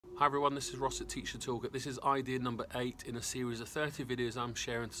Hi everyone, this is Ross at Teacher Toolkit. This is idea number 8 in a series of 30 videos I'm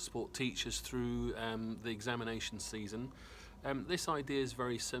sharing to support teachers through the examination season. This idea is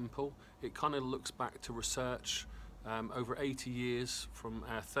very simple. It kind of looks back to research over 80 years from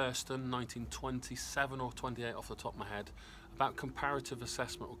Thurstone, 1927 or 28 off the top of my head, about comparative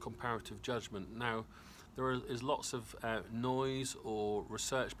assessment or comparative judgment. Now, there is lots of noise or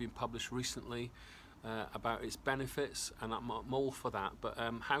research being published recently about its benefits, and I'm all for that, but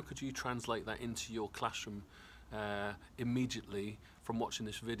how could you translate that into your classroom immediately from watching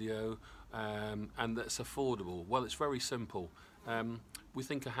this video, and that's affordable? Well, it's very simple. We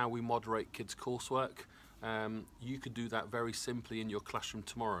think of how we moderate kids' coursework. You could do that very simply in your classroom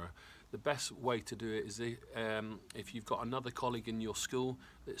tomorrow. The best way to do it is if you've got another colleague in your school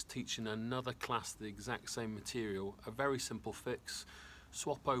that's teaching another class the exact same material, a very simple fix.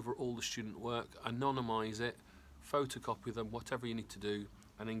 Swap over all the student work, anonymise it, photocopy them, whatever you need to do,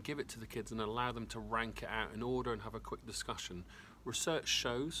 and then give it to the kids and allow them to rank it out in order and have a quick discussion. Research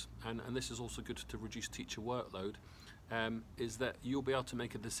shows, and this is also good to reduce teacher workload, is that you'll be able to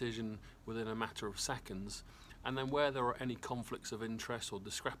make a decision within a matter of seconds, and then where there are any conflicts of interest or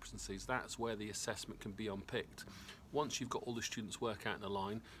discrepancies, that's where the assessment can be unpicked. Once you've got all the students' work out in a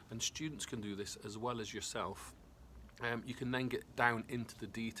line, and students can do this as well as yourself, you can then get down into the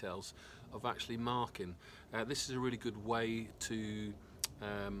details of actually marking. This is a really good way to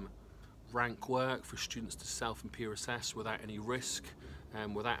rank work for students to self and peer assess without any risk,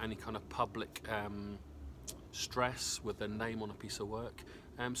 without any kind of public stress with their name on a piece of work.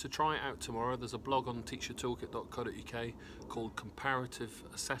 So try it out tomorrow. There's a blog on teachertoolkit.co.uk called Comparative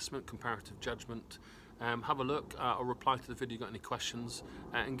Assessment, Comparative Judgement. Have a look. I'll reply to the video, got any questions,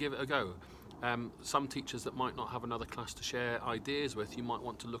 and give it a go. Some teachers that might not have another class to share ideas with, you might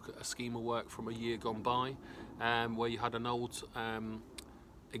want to look at a scheme of work from a year gone by, where you had an old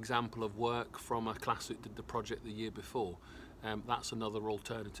example of work from a class that did the project the year before. That's another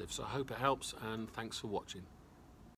alternative. So I hope it helps, and thanks for watching.